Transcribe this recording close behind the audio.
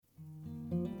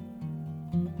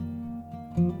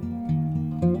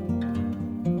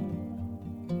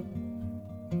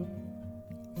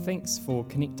Thanks for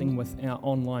connecting with our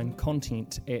online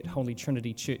content at Holy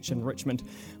Trinity Church in Richmond.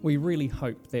 We really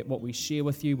hope that what we share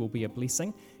with you will be a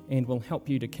blessing and will help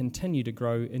you to continue to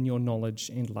grow in your knowledge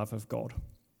and love of God.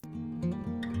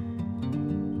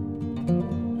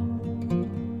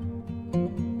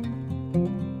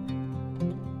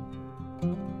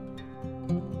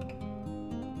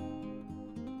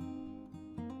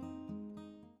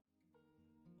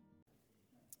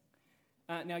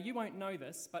 Now, you won't know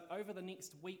this, but over the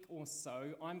next week or so,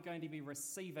 I'm going to be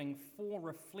receiving 4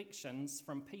 reflections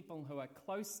from people who are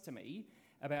close to me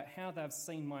about how they've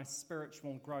seen my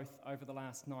spiritual growth over the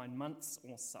last 9 months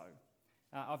or so.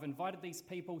 I've invited these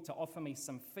people to offer me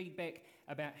some feedback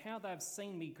about how they've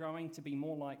seen me growing to be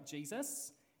more like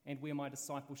Jesus and where my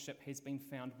discipleship has been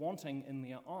found wanting in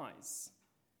their eyes.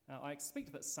 I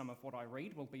expect that some of what I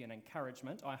read will be an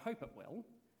encouragement. I hope it will.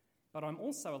 But I'm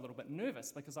also a little bit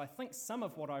nervous because I think some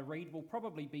of what I read will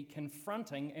probably be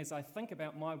confronting as I think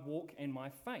about my walk and my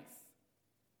faith.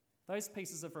 Those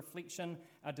pieces of reflection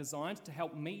are designed to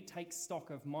help me take stock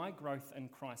of my growth in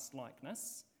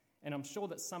Christ-likeness, and I'm sure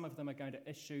that some of them are going to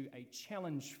issue a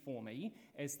challenge for me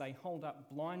as they hold up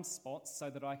blind spots so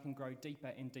that I can grow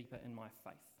deeper and deeper in my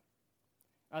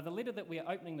faith. The letter that we're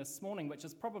opening this morning, which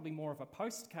is probably more of a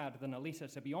postcard than a letter,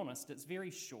 to be honest, it's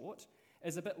very short,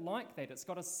 is a bit like that. It's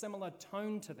got a similar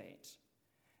tone to that.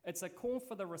 It's a call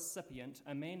for the recipient,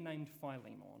 a man named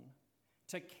Philemon,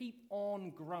 to keep on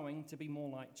growing to be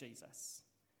more like Jesus.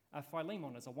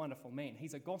 Philemon is a wonderful man.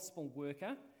 He's a gospel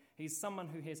worker. He's someone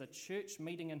who has a church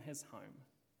meeting in his home,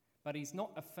 but he's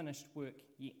not a finished work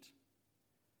yet.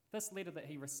 This letter that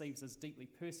he receives is deeply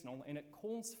personal, and it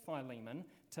calls Philemon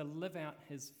to live out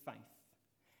his faith.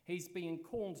 He's being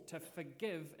called to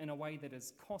forgive in a way that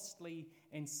is costly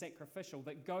and sacrificial,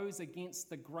 that goes against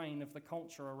the grain of the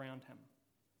culture around him.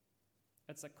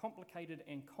 It's a complicated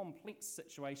and complex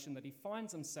situation that he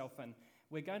finds himself in.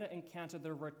 We're going to encounter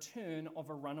the return of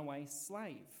a runaway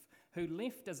slave who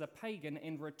left as a pagan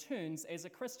and returns as a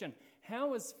Christian.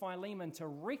 How is Philemon to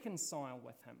reconcile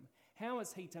with him? How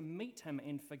is he to meet him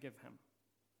and forgive him?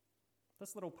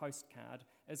 This little postcard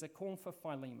is a call for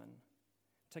Philemon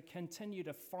to continue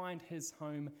to find his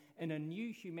home in a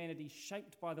new humanity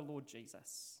shaped by the Lord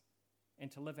Jesus and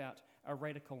to live out a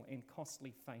radical and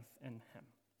costly faith in him.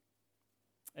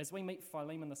 As we meet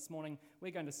Philemon this morning,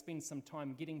 we're going to spend some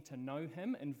time getting to know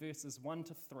him in verses 1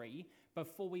 to 3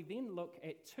 before we then look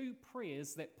at 2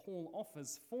 prayers that Paul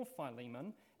offers for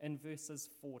Philemon in verses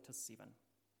 4 to 7.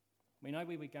 We know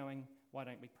where we're going, why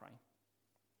don't we pray?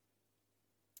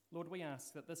 Lord, we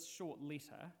ask that this short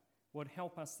letter would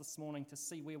help us this morning to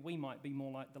see where we might be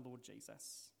more like the Lord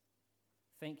Jesus.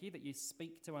 Thank you that you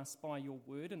speak to us by your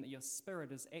word and that your Spirit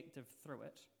is active through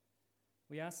it.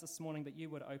 We ask this morning that you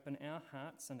would open our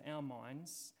hearts and our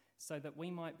minds so that we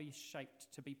might be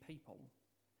shaped to be people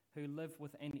who live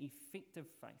with an effective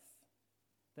faith,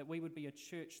 that we would be a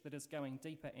church that is going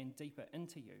deeper and deeper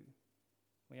into you.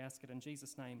 We ask it in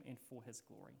Jesus' name and for his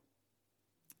glory.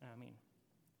 Amen.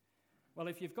 Well,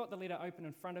 if you've got the letter open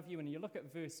in front of you and you look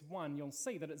at verse 1, you'll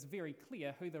see that it's very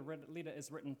clear who the letter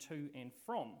is written to and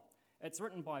from. It's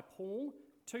written by Paul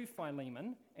to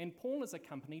Philemon, and Paul is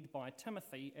accompanied by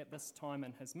Timothy at this time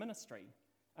in his ministry.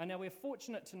 Now, we're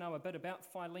fortunate to know a bit about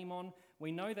Philemon.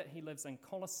 We know that he lives in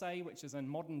Colossae, which is in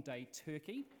modern-day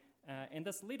Turkey, and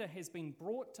this letter has been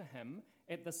brought to him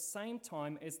at the same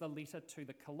time as the letter to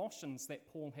the Colossians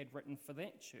that Paul had written for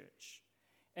that church.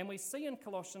 And we see in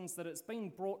Colossians that it's been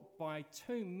brought by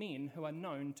 2 men who are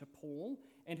known to Paul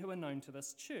and who are known to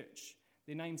this church.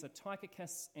 Their names are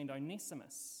Tychicus and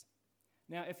Onesimus.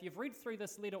 Now, if you've read through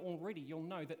this letter already, you'll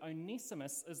know that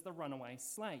Onesimus is the runaway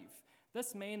slave.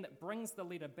 This man that brings the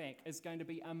letter back is going to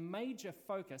be a major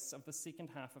focus of the second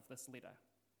half of this letter.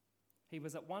 He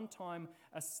was at one time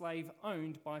a slave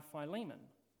owned by Philemon,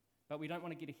 but we don't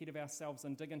want to get ahead of ourselves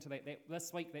and dig into that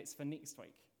this week. That's for next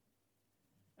week.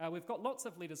 We've got lots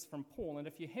of letters from Paul, and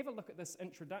if you have a look at this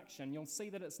introduction, you'll see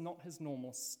that it's not his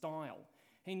normal style.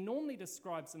 He normally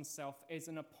describes himself as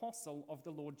an apostle of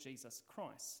the Lord Jesus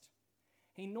Christ.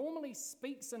 He normally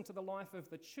speaks into the life of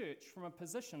the church from a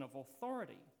position of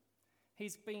authority.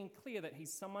 He's being clear that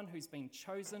he's someone who's been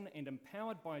chosen and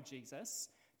empowered by Jesus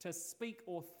to speak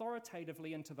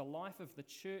authoritatively into the life of the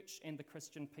church and the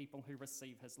Christian people who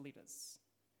receive his letters.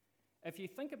 If you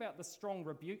think about the strong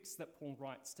rebukes that Paul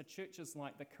writes to churches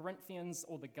like the Corinthians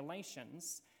or the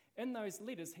Galatians, in those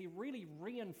letters he really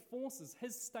reinforces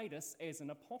his status as an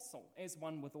apostle, as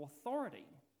one with authority.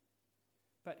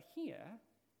 But here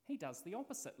he does the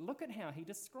opposite. Look at how he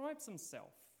describes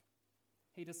himself.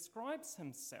 He describes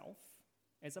himself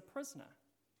as a prisoner.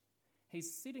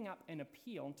 He's setting up an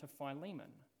appeal to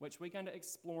Philemon, which we're going to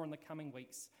explore in the coming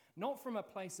weeks, not from a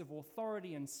place of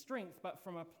authority and strength, but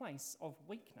from a place of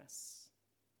weakness.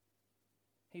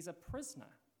 He's a prisoner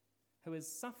who is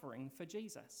suffering for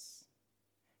Jesus.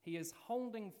 He is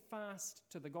holding fast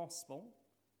to the gospel,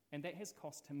 and that has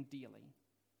cost him dearly.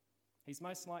 He's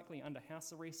most likely under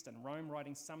house arrest in Rome,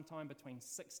 writing sometime between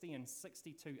 60 and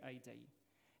 62 AD.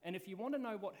 And if you want to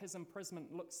know what his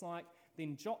imprisonment looks like,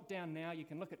 then jot down now. You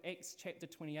can look at Acts chapter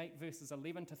 28, verses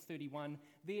 11 to 31.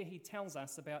 There he tells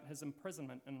us about his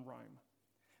imprisonment in Rome.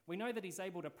 We know that he's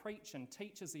able to preach and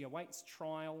teach as he awaits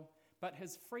trial, but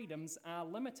his freedoms are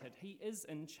limited. He is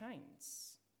in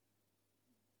chains.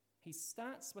 He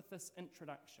starts with this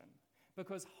introduction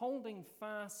because holding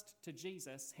fast to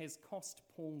Jesus has cost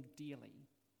Paul dearly.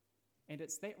 And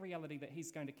it's that reality that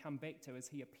he's going to come back to as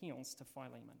he appeals to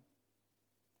Philemon.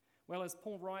 Well, as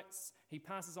Paul writes, he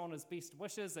passes on his best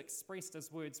wishes, expressed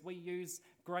as words we use,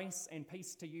 grace and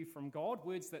peace to you from God,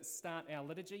 words that start our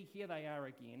liturgy. Here they are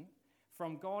again,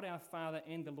 from God our Father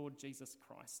and the Lord Jesus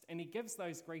Christ. And he gives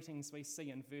those greetings we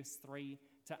see in verse 3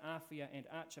 to Apphia and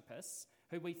Archippus,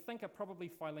 who we think are probably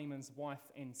Philemon's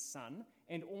wife and son,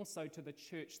 and also to the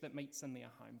church that meets in their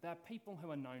home. They're people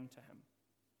who are known to him.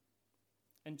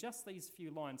 In just these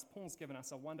few lines, Paul's given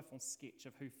us a wonderful sketch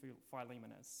of who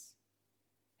Philemon is.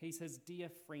 He's his dear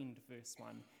friend, verse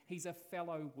 1. He's a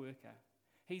fellow worker.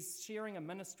 He's sharing a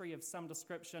ministry of some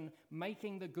description,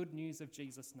 making the good news of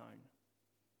Jesus known.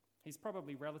 He's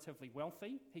probably relatively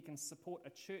wealthy. He can support a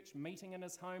church meeting in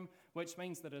his home, which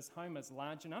means that his home is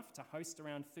large enough to host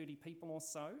around 30 people or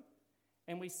so.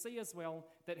 And we see as well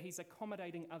that he's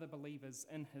accommodating other believers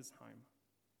in his home.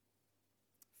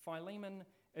 Philemon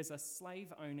is a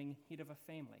slave-owning head of a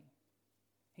family.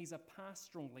 He's a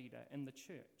pastoral leader in the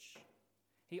church.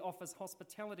 He offers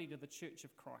hospitality to the church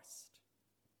of Christ.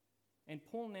 And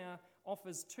Paul now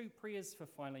offers two prayers for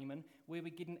Philemon where we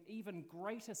get an even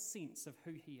greater sense of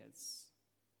who he is.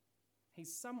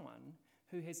 He's someone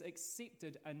who has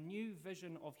accepted a new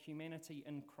vision of humanity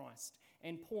in Christ,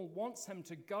 and Paul wants him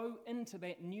to go into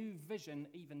that new vision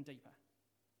even deeper.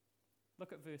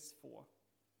 Look at verse 4.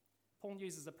 Paul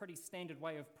uses a pretty standard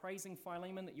way of praising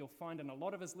Philemon that you'll find in a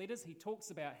lot of his letters. He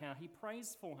talks about how he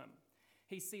prays for him.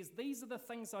 He says, "These are the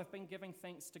things I've been giving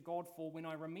thanks to God for when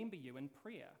I remember you in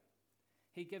prayer."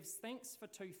 He gives thanks for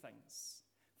two things: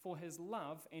 for his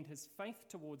love and his faith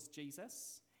towards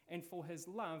Jesus, and for his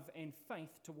love and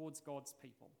faith towards God's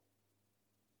people.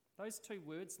 Those two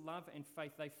words, love and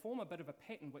faith, they form a bit of a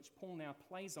pattern which Paul now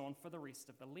plays on for the rest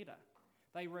of the letter.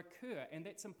 They recur, and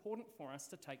that's important for us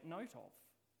to take note of.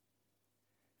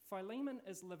 Philemon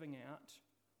is living out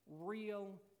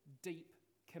real, deep,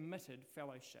 committed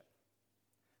fellowship.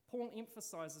 Paul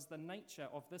emphasises the nature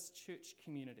of this church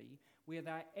community where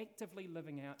they're actively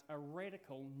living out a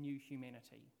radical new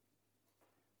humanity.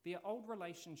 Their old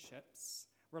relationships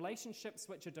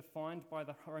which are defined by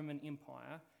the Roman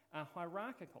Empire, are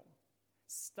hierarchical.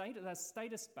 They're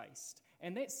status-based,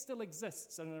 and that still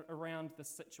exists around this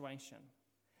situation.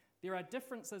 There are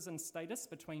differences in status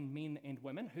between men and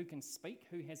women, who can speak,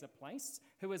 who has a place,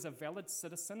 who is a valid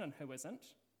citizen and who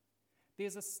isn't.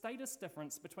 There's a status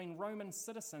difference between Roman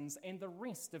citizens and the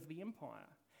rest of the empire.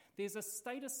 There's a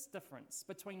status difference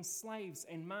between slaves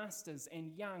and masters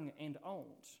and young and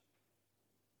old.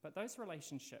 But those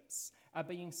relationships are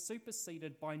being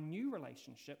superseded by new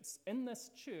relationships in this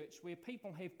church where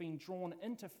people have been drawn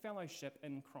into fellowship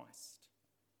in Christ.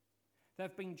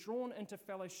 They've been drawn into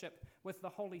fellowship with the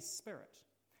Holy Spirit.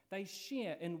 They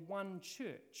share in one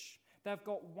church. They've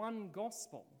got one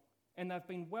gospel. And they've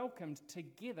been welcomed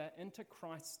together into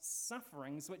Christ's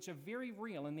sufferings, which are very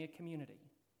real in their community.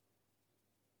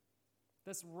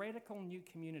 This radical new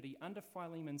community under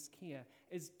Philemon's care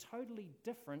is totally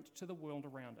different to the world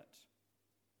around it.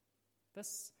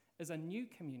 This is a new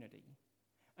community,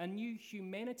 a new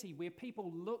humanity where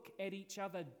people look at each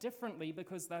other differently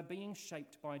because they're being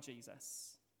shaped by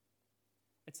Jesus.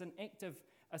 It's an active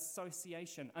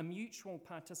association, a mutual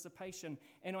participation,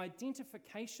 an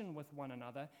identification with one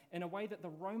another in a way that the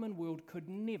Roman world could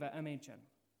never imagine.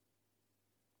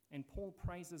 And Paul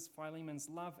praises Philemon's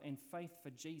love and faith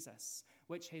for Jesus,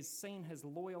 which has seen his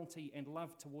loyalty and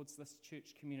love towards this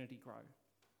church community grow.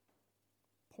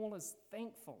 Paul is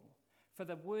thankful for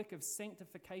the work of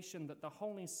sanctification that the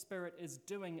Holy Spirit is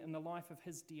doing in the life of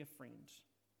his dear friend.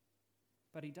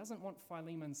 But he doesn't want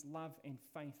Philemon's love and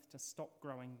faith to stop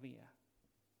growing there.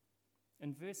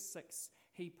 In verse 6,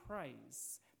 he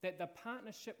prays that the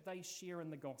partnership they share in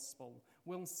the gospel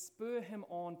will spur him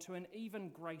on to an even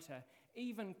greater,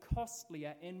 even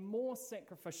costlier, and more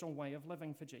sacrificial way of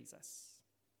living for Jesus.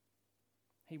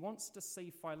 He wants to see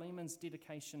Philemon's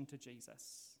dedication to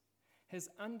Jesus, his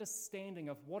understanding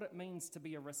of what it means to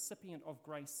be a recipient of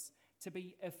grace, to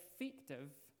be effective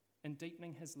in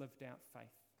deepening his lived out faith.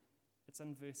 It's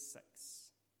in verse 6.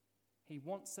 He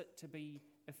wants it to be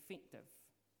effective.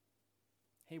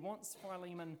 He wants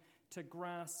Philemon to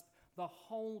grasp the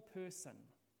whole person,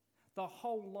 the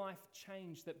whole life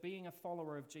change that being a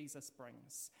follower of Jesus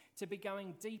brings, to be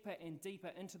going deeper and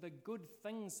deeper into the good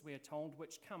things, we're told,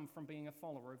 which come from being a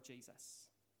follower of Jesus.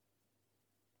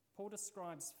 Paul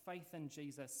describes faith in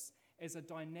Jesus as a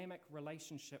dynamic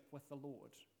relationship with the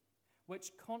Lord,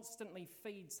 which constantly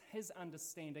feeds his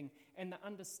understanding and the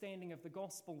understanding of the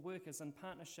gospel workers in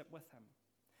partnership with him,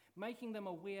 making them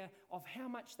aware of how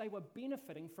much they were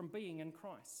benefiting from being in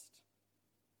Christ.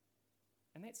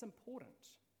 And that's important,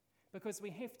 because we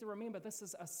have to remember this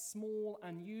is a small,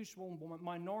 unusual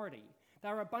minority.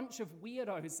 They're a bunch of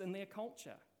weirdos in their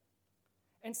culture.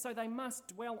 And so they must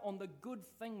dwell on the good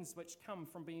things which come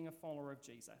from being a follower of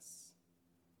Jesus.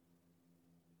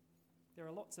 There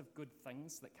are lots of good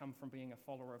things that come from being a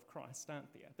follower of Christ,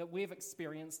 aren't there? That we've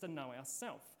experienced and know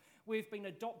ourselves. We've been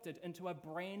adopted into a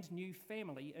brand new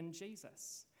family in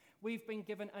Jesus. We've been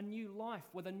given a new life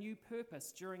with a new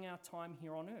purpose during our time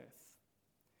here on earth.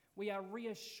 We are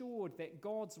reassured that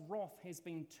God's wrath has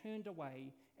been turned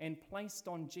away and placed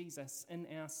on Jesus in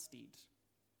our stead.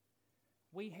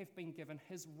 We have been given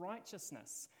his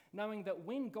righteousness, knowing that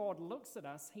when God looks at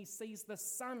us, he sees the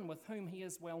Son with whom he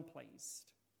is well pleased.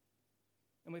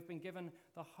 And we've been given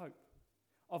the hope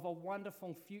of a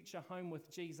wonderful future home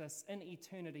with Jesus in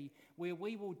eternity, where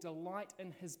we will delight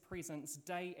in his presence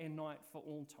day and night for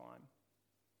all time.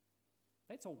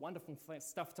 That's all wonderful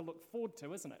stuff to look forward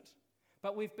to, isn't it?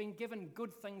 But we've been given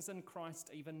good things in Christ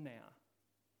even now.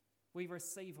 We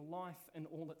receive life in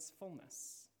all its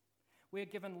fullness. We're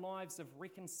given lives of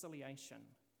reconciliation,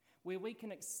 where we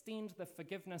can extend the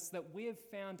forgiveness that we've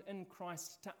found in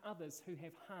Christ to others who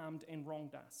have harmed and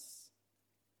wronged us.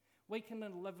 We can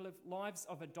live lives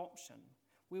of adoption,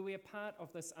 where we are part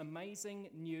of this amazing,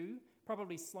 new,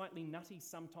 probably slightly nutty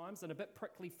sometimes, and a bit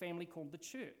prickly family called the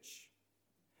church.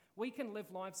 We can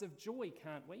live lives of joy,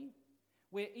 can't we?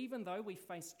 Where even though we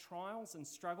face trials and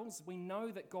struggles, we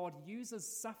know that God uses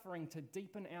suffering to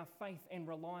deepen our faith and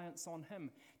reliance on him,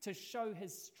 to show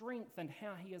his strength and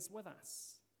how he is with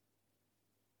us.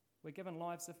 We're given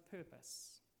lives of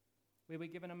purpose, where we're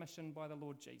given a mission by the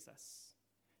Lord Jesus,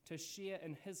 to share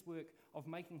in his work of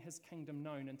making his kingdom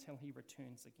known until he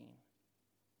returns again.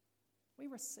 We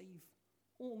receive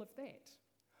all of that,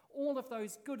 all of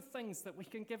those good things that we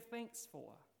can give thanks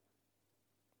for.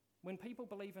 When people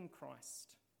believe in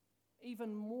Christ,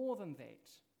 even more than that,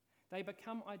 they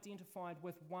become identified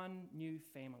with one new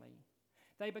family.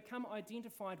 They become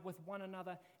identified with one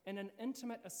another in an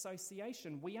intimate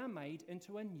association. We are made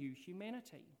into a new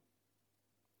humanity.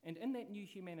 And in that new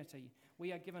humanity,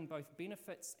 we are given both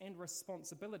benefits and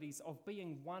responsibilities of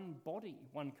being one body,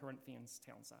 1 Corinthians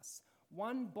tells us.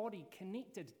 One body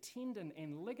connected, tendon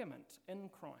and ligament in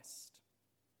Christ.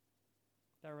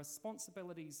 There are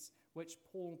responsibilities which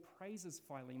Paul praises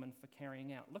Philemon for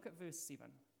carrying out. Look at verse 7.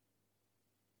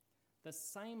 The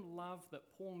same love that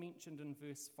Paul mentioned in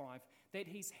verse 5, that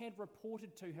he's had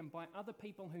reported to him by other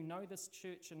people who know this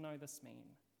church and know this man.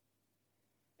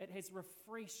 It has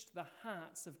refreshed the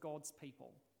hearts of God's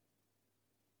people.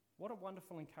 What a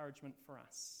wonderful encouragement for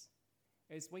us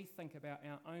as we think about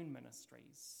our own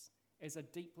ministries as a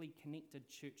deeply connected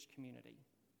church community.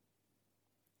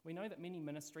 We know that many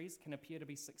ministries can appear to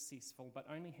be successful but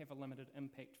only have a limited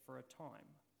impact for a time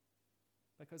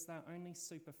because they're only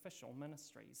superficial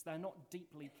ministries. They're not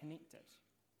deeply connected.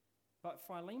 But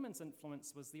Philemon's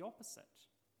influence was the opposite.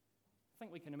 I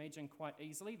think we can imagine quite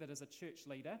easily that as a church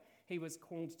leader, he was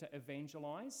called to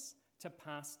evangelize, to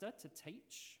pastor, to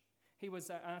teach. He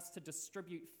was asked to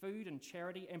distribute food and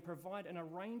charity and provide in a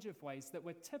range of ways that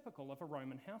were typical of a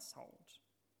Roman household.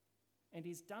 And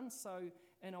he's done so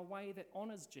in a way that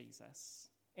honours Jesus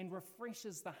and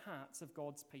refreshes the hearts of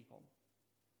God's people.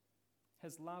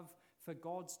 His love for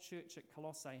God's church at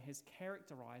Colossae has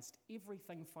characterised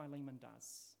everything Philemon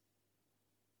does.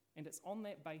 And it's on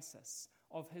that basis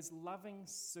of his loving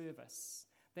service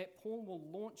that Paul will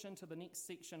launch into the next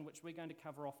section, which we're going to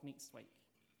cover off next week.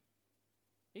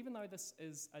 Even though this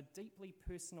is a deeply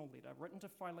personal letter written to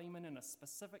Philemon in a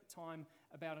specific time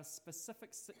about a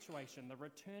specific situation, the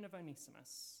return of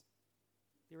Onesimus,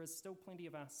 there is still plenty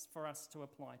for us to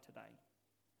apply today.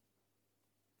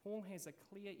 Paul has a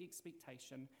clear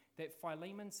expectation that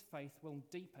Philemon's faith will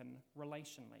deepen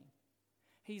relationally.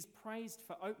 He's praised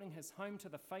for opening his home to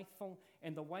the faithful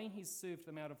and the way he's served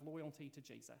them out of loyalty to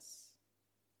Jesus.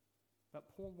 But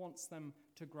Paul wants them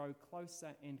to grow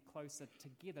closer and closer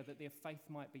together, that their faith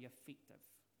might be effective.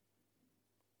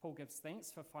 Paul gives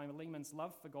thanks for Philemon's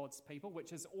love for God's people,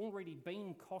 which has already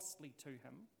been costly to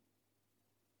him.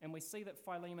 And we see that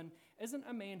Philemon isn't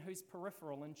a man who's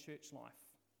peripheral in church life.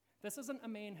 This isn't a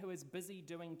man who is busy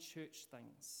doing church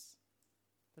things.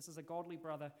 This is a godly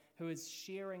brother who is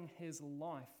sharing his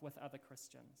life with other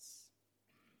Christians.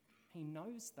 He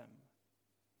knows them,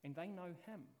 and they know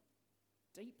him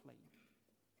deeply.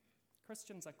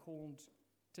 Christians are called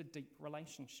to deep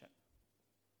relationship.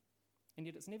 And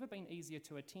yet it's never been easier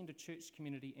to attend a church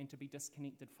community and to be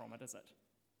disconnected from it, is it?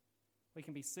 We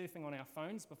can be surfing on our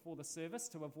phones before the service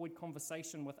to avoid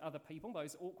conversation with other people,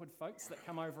 those awkward folks that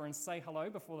come over and say hello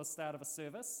before the start of a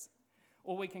service.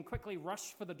 Or we can quickly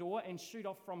rush for the door and shoot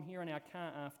off from here in our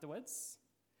car afterwards.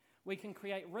 We can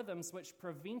create rhythms which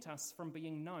prevent us from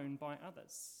being known by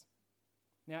others.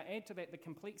 Now add to that the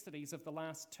complexities of the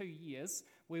last 2 years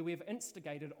where we've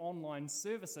instigated online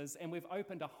services and we've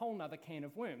opened a whole nother can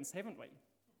of worms, haven't we?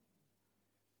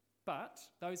 But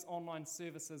those online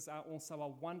services are also a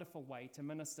wonderful way to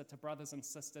minister to brothers and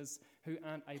sisters who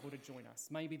aren't able to join us.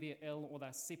 Maybe they're ill or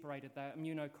they're separated, they're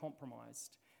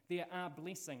immunocompromised. There are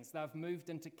blessings. They've moved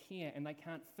into care and they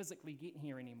can't physically get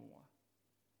here anymore.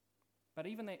 But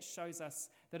even that shows us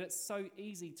that it's so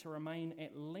easy to remain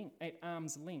at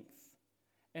arm's length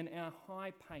in our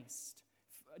high-paced,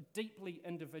 deeply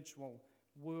individual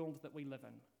world that we live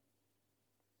in.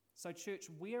 So church,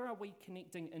 where are we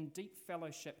connecting in deep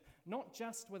fellowship, not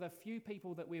just with a few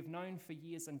people that we've known for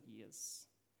years and years,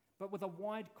 but with a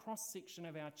wide cross-section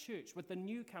of our church, with the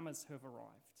newcomers who have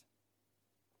arrived?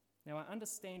 Now, I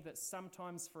understand that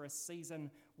sometimes for a season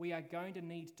we are going to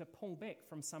need to pull back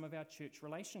from some of our church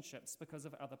relationships because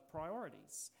of other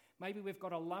priorities. Maybe we've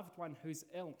got a loved one who's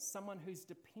ill, someone who's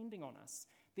depending on us.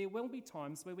 There will be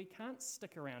times where we can't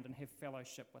stick around and have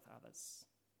fellowship with others.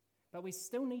 But we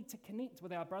still need to connect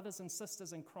with our brothers and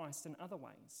sisters in Christ in other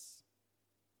ways.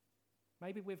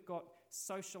 Maybe we've got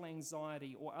social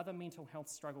anxiety or other mental health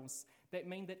struggles that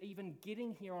mean that even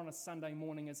getting here on a Sunday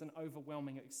morning is an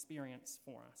overwhelming experience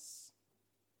for us.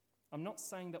 I'm not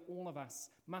saying that all of us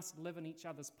must live in each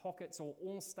other's pockets or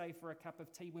all stay for a cup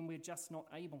of tea when we're just not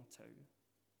able to.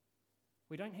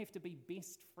 We don't have to be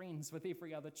best friends with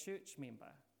every other church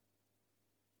member.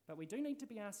 But we do need to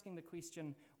be asking the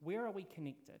question, where are we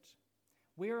connected?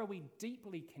 Where are we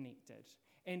deeply connected?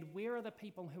 And where are the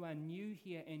people who are new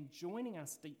here and joining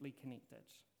us deeply connected?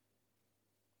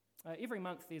 Every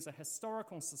month there's a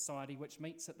historical society which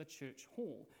meets at the church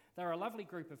hall. They're a lovely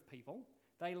group of people.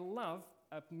 They love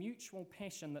a mutual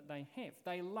passion that they have.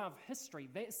 They love history.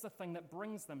 That's the thing that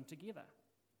brings them together.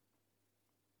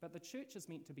 But the church is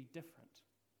meant to be different.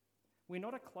 We're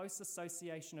not a close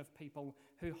association of people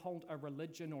who hold a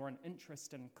religion or an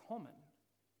interest in common.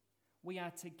 We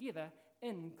are together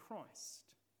in Christ.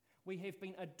 We have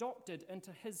been adopted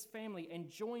into his family and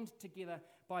joined together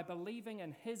by believing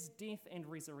in his death and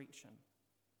resurrection.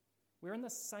 We're in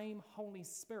the same Holy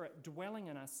Spirit dwelling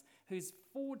in us, who's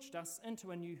forged us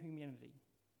into a new humanity.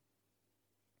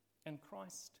 In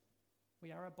Christ,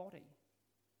 we are a body.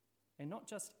 And not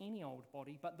just any old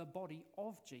body, but the body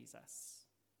of Jesus.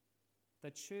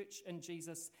 The church in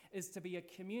Jesus is to be a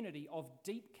community of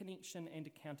deep connection and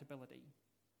accountability.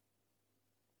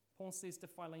 Paul says to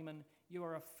Philemon, you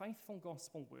are a faithful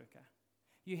gospel worker.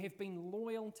 You have been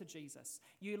loyal to Jesus.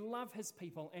 You love his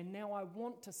people, and now I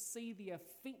want to see the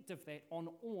effect of that on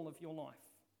all of your life.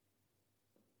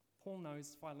 Paul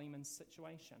knows Philemon's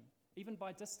situation. Even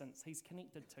by distance, he's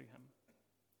connected to him.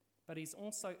 But he's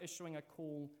also issuing a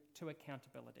call to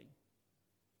accountability.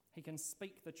 He can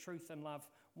speak the truth in love,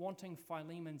 wanting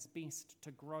Philemon's best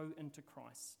to grow into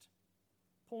Christ.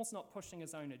 Paul's not pushing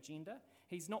his own agenda.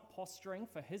 He's not posturing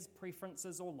for his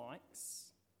preferences or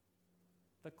likes.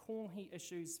 The call he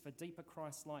issues for deeper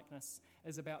Christ-likeness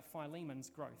is about Philemon's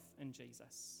growth in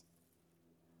Jesus.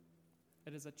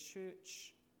 It is a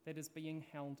church that is being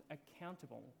held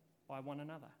accountable by one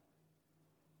another.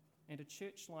 And a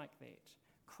church like that,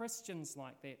 Christians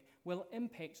like that, will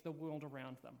impact the world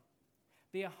around them.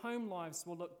 Their home lives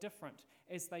will look different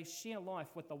as they share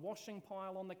life with the washing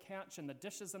pile on the couch and the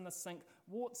dishes in the sink,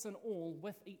 warts and all,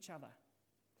 with each other.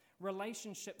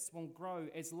 Relationships will grow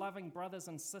as loving brothers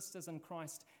and sisters in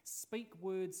Christ speak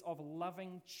words of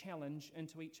loving challenge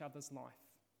into each other's life,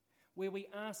 where we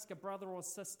ask a brother or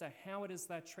sister how it is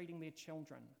they're treating their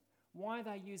children, why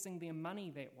they're using their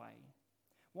money that way,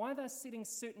 why they're setting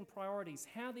certain priorities,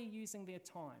 how they're using their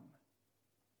time,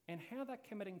 and how they're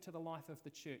committing to the life of the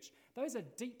church. Those are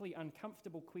deeply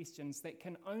uncomfortable questions that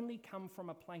can only come from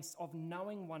a place of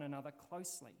knowing one another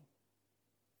closely.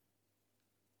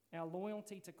 our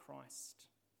loyalty to Christ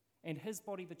and his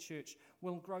body, the church,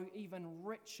 will grow even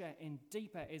richer and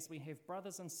deeper as we have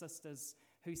brothers and sisters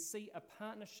who see a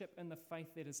partnership in the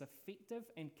faith that is effective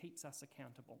and keeps us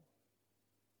accountable.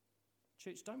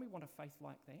 Church, don't we want a faith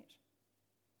like that?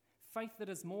 Faith that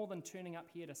is more than turning up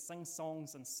here to sing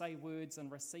songs and say words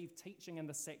and receive teaching in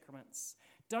the sacraments.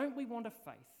 Don't we want a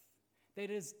faith that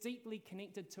is deeply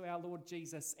connected to our Lord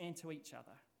Jesus and to each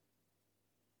other?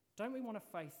 Don't we want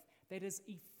a faith that is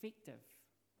effective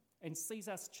and sees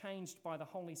us changed by the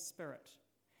Holy Spirit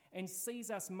and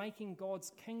sees us making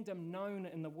God's kingdom known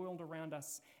in the world around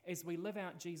us as we live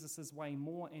out Jesus' way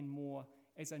more and more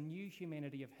as a new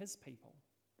humanity of his people,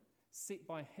 set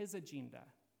by his agenda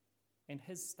and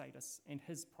his status and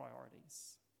his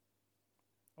priorities?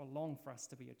 I long for us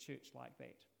to be a church like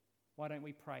that. Why don't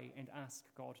we pray and ask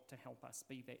God to help us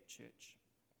be that church?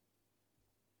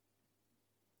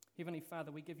 Heavenly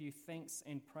Father, we give you thanks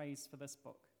and praise for this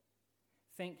book.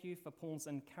 Thank you for Paul's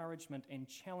encouragement and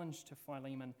challenge to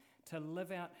Philemon to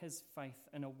live out his faith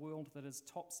in a world that is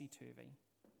topsy-turvy,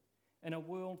 in a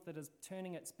world that is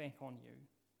turning its back on you.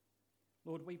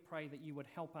 Lord, we pray that you would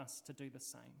help us to do the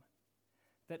same,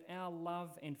 that our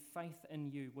love and faith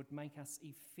in you would make us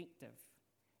effective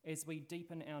as we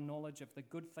deepen our knowledge of the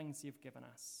good things you've given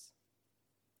us.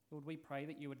 Lord, we pray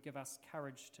that you would give us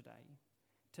courage today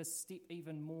to step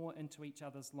even more into each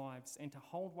other's lives and to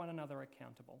hold one another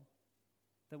accountable,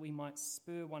 that we might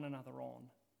spur one another on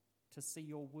to see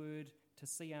your word, to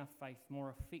see our faith more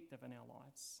effective in our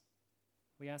lives.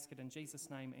 We ask it in Jesus'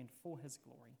 name and for his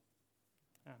glory.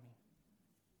 Amen.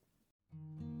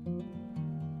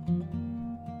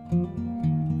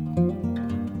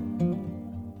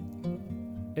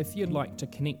 If you'd like to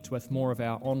connect with more of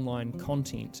our online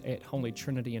content at Holy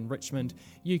Trinity in Richmond,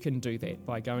 you can do that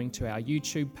by going to our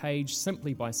YouTube page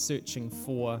simply by searching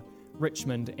for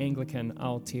Richmond Anglican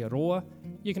Aotearoa.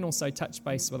 You can also touch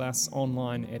base with us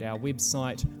online at our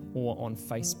website or on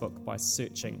Facebook by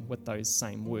searching with those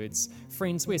same words.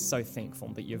 Friends, we're so thankful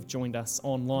that you've joined us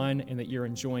online and that you're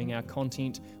enjoying our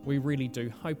content. We really do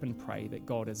hope and pray that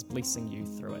God is blessing you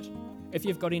through it. If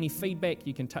you've got any feedback,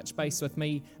 you can touch base with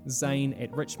me, Zane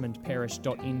at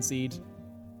richmondparish.nz.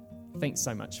 Thanks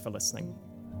so much for listening.